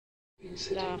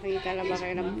Nakakita na ba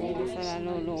kayo ng pusa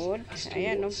nanonood?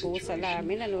 Ayan, ang pusa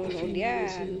namin nanonood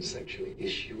yan. Sexually,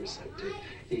 is she receptive?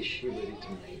 Is she ready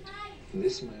to mate?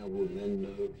 This male will then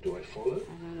know, do I follow?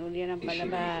 Nanonood yan ang Is she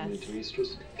palabas. ready to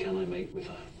estrus? Can I mate with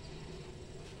her?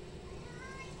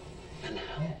 And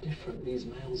how different these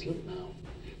males look now.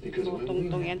 Because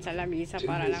Tungtong yan sa lamisa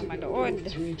para lang manood.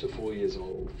 3 to 4 years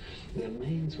old, their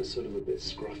manes were sort of a bit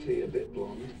scruffy, a bit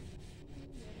blonde.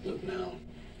 Look now.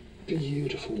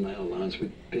 Beautiful male lions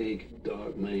with big,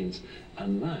 dark manes.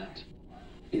 And that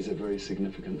is a very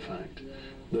significant fact.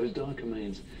 Those darker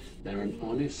manes, they're an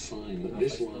honest sign that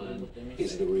this lion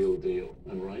is the real deal.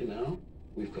 And right now,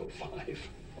 we've got 5.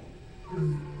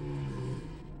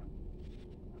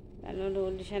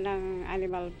 Nanonood siya ng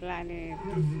Animal Planet.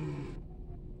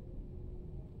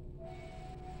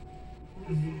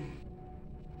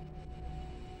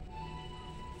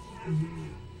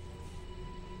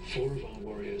 4 of our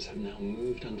warriors have now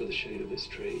moved under the shade of this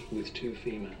tree with 2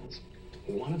 females.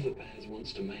 One of the pairs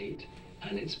wants to mate,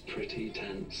 and it's pretty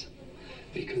tense.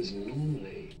 Because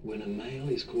normally, when a male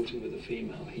is courting with a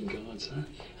female, he guards her,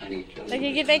 and he doesn't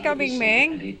Nagkikita ikaw, Bing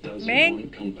Meng?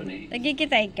 want company.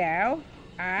 Nagkikita ikaw?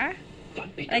 Ah?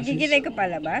 But because Nagkikita it's ikaw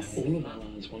palabas? all of our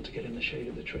lions want to get in the shade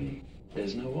of the tree.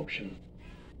 There's no option.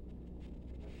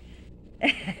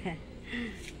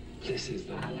 This is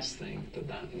the last thing that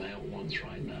male wants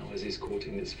right now as he's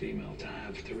courting this female, to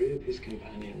have 3 of his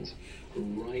companions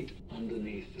right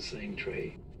underneath the same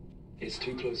tree. It's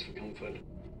too close for comfort.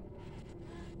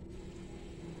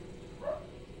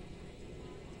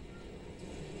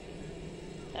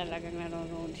 Talagang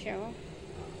nanonood siya, oh.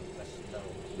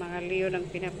 Mga leon ang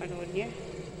pinapanood niya.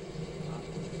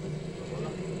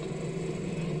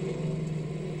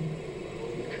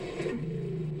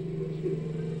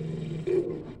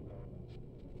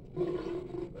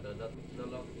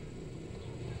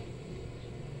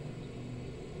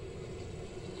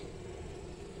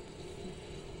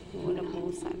 Unang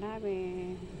pusa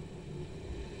namin.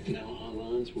 Now our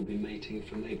lions will be mating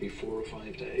for maybe 4 or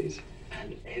 5 days,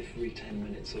 and every 10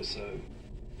 minutes or so.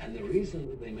 And the reason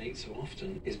that they mate so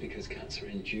often is because cats are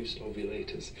induced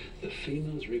ovulators. The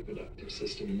female's reproductive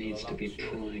system needs to be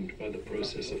primed by the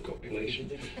process of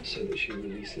copulation so that she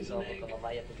releases an egg.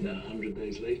 Now 100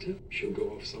 days later, she'll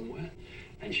go off somewhere,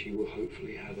 and she will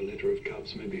hopefully have a litter of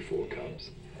cubs, maybe 4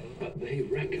 cubs. But they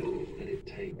reckon that it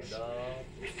takes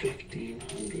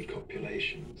 1,500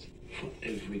 copulations for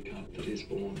every cub that is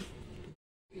born.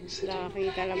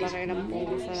 Nakakita na ba kayo ng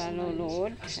pusa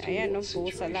nanonood? Ayan, ang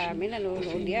pusa namin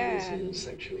nanonood yan.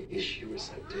 Sexually, is she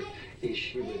receptive? Is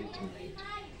she ready to mate?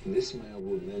 This male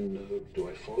will then know,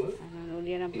 do I follow? Nanonood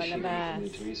yan ang Is she palabas.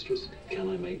 ready to estrus? Can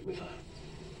I mate with her?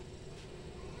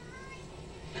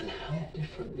 And how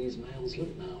different these males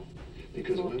look now.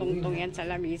 Because Tungtong yan sa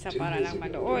lamisa para lang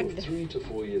manood. 3 to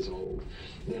 4 years old,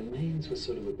 their manes were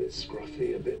sort of a bit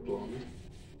scruffy, a bit blonde.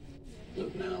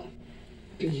 Look now.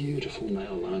 Beautiful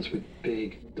male lions with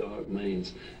big, dark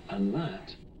manes. And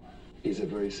that is a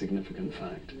very significant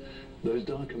fact. Those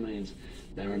darker manes,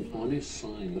 they're an honest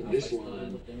sign that this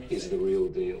lion is the real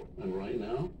deal. And right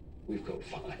now, we've got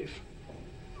 5.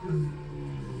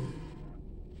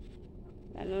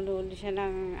 Nanonood siya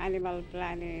ng Animal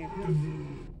Planet.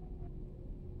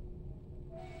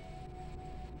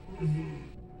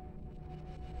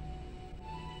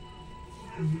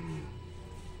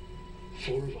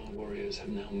 4 of our warriors have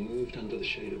now moved under the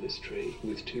shade of this tree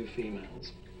with 2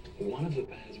 females. One of the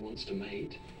pairs wants to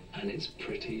mate, and it's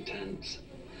pretty tense.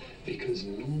 Because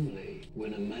normally,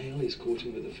 when a male is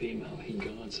courting with a female, he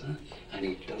guards her, and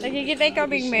he doesn't Nagkikita ikaw,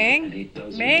 Bing Meng?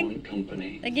 want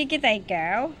company. Nagkikita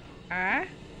ikaw? Ah?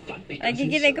 But because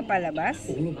Nagkikita it's ikaw palabas?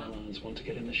 all of our lions want to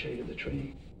get in the shade of the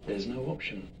tree. There's no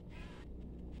option.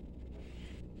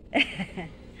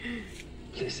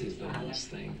 This is the last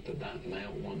thing that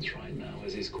male wants right now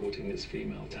as he's courting this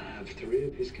female, to have 3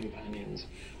 of his companions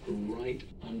right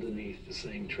underneath the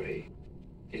same tree.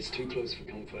 It's too close for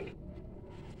comfort.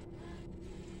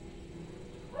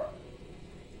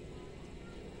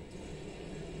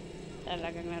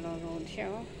 Talagang nanonood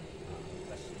siya, oh.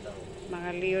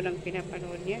 Mga leon ang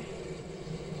pinapanood niya.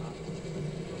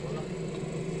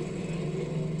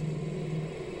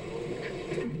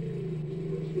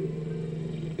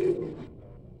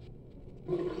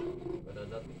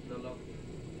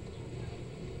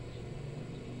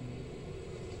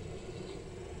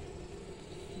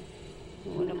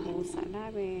 Unang pusa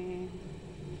namin.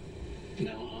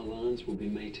 Now our lions will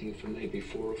be mating for maybe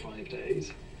 4 or 5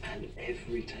 days, and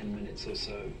every 10 minutes or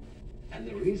so. And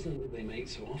the reason that they mate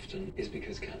so often is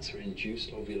because cats are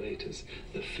induced ovulators.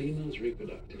 The female's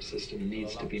reproductive system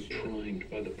needs to be primed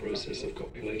by the process of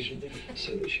copulation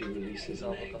so that she releases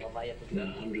an egg. Now,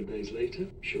 100 days later,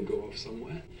 she'll go off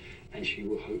somewhere and she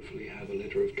will hopefully have a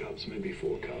litter of cubs, maybe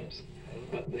 4 cubs.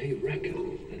 But they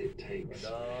reckon that it takes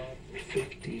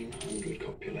 1,500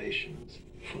 copulations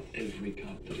for every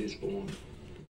cub that is born.